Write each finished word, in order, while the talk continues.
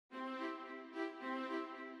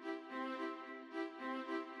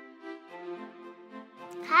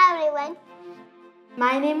Hi everyone.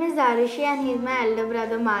 My name is Arishi and he is my elder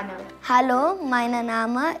brother Manav. Hello, my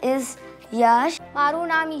name is Yash. મારું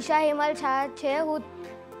નામ ઈશા હેમલ છા છે. હું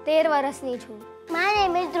 13 વર્ષની છું. My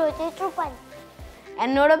name is Druti Trupan.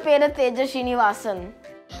 என்னோட பேரு தேஜஸ் Srinivasan.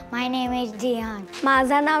 My name is Jihan.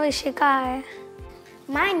 माझं नाव इशिका आहे.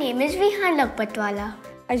 My name is Vihan Lakpatwala.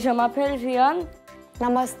 अजमाफिल Riyan.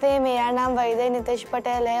 नमस्ते, मेरा नाम वैदे नितेश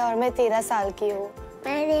पटेल है और मैं 13 साल की हूँ.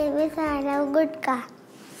 My name is Arav Gutka.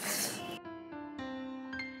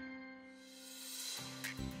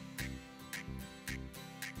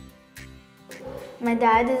 My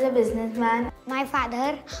dad is a businessman. My father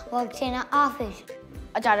works in an office.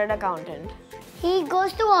 A chartered accountant. He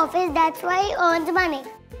goes to office, that's why he earns money.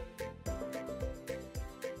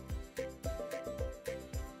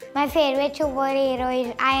 My favorite superhero is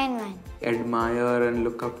Iron Man. Admire and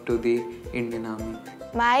look up to the Indian Army.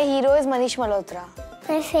 My hero is Manish Malhotra.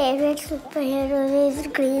 My favorite superhero is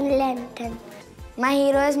Green Lantern. My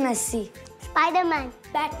hero is Messi. Spider-Man.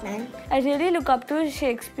 Batman. I really look up to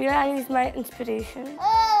Shakespeare and he's my inspiration.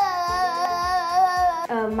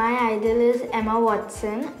 My idol is Emma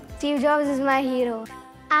Watson. Steve Jobs is my hero.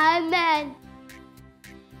 Iron Man.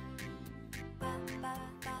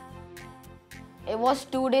 It was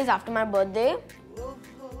 2 days after my birthday.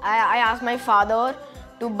 I asked my father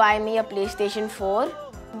to buy me a PlayStation 4.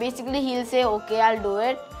 Basically, he'll say, okay, I'll do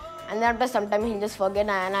it. And then after some time, he'll just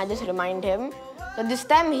forget and I just remind him. So this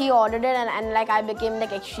time he ordered it and like I became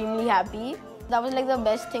like extremely happy. That was like the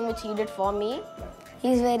best thing which he did for me.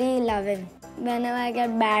 He's very loving. Whenever I get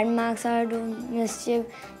bad marks or do mischief,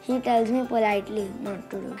 he tells me politely not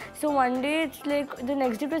to do. So one day it's like the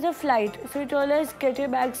next day was a flight. So he told us get your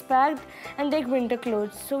bags packed and take winter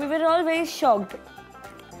clothes. So we were all very shocked.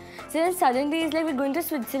 So then suddenly he's like, we're going to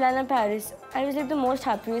Switzerland and Paris. I was like the most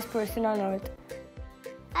happiest person on earth.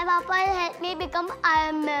 My papa helped me become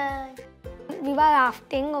Iron Man. We were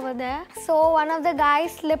rafting over there. So one of the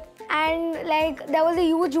guys slipped and like there was a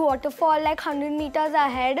huge waterfall like 100 meters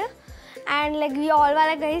ahead. And like we all were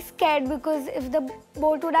like very scared because if the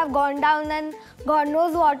boat would have gone down then God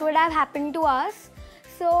knows what would have happened to us.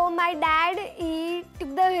 So my dad, he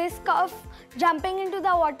took the risk of jumping into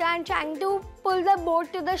the water and trying to pull the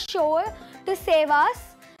boat to the shore to save us.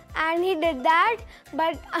 And he did that,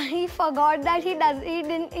 but he forgot that he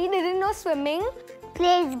didn't know swimming.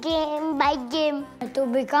 Plays game by game. To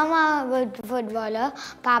become a good footballer,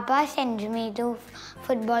 Papa sends me to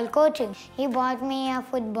football coaching. He bought me a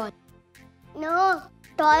football. No,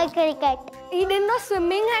 toy cricket. He didn't know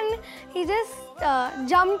swimming and he just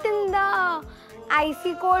jumped in the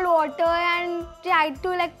icy cold water and tried to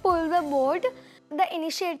like pull the boat. The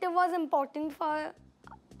initiative was important for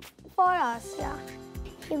us, yeah.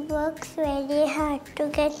 He works very hard to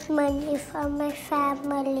get money for my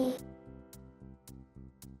family.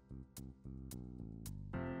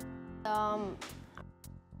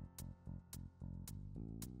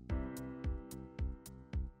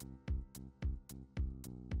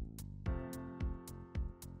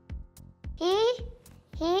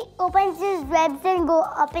 He opens his webs and go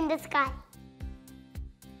up in the sky.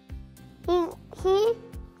 He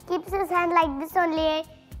keeps his hand like this only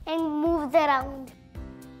and moves around.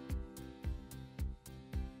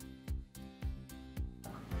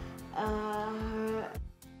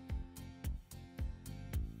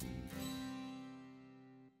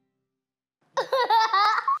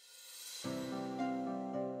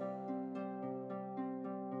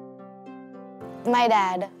 My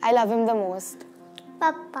dad, I love him the most.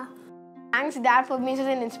 Papa. Thanks Dad for being such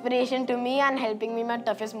an inspiration to me and helping me in my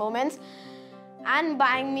toughest moments and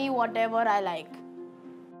buying me whatever I like.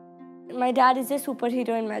 My dad is a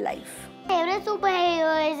superhero in my life. Favorite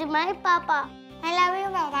superhero is my papa. I love you,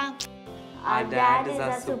 Papa. Our dad is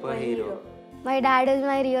our superhero. My dad is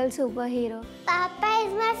my real superhero. Papa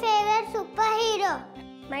is my favorite superhero.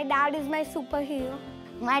 My dad is my superhero.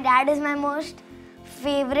 My dad is my most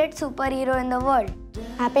favorite superhero in the world.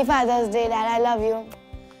 Happy Father's Day, Dad. I love you.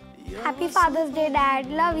 Happy Father's Day, Dad.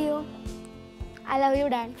 Love you. I love you,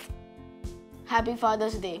 Dad. Happy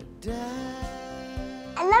Father's Day.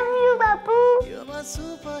 I love you, Bapu. You're my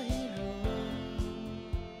superhero.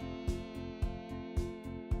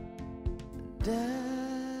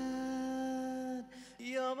 Dad,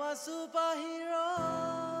 you're my superhero.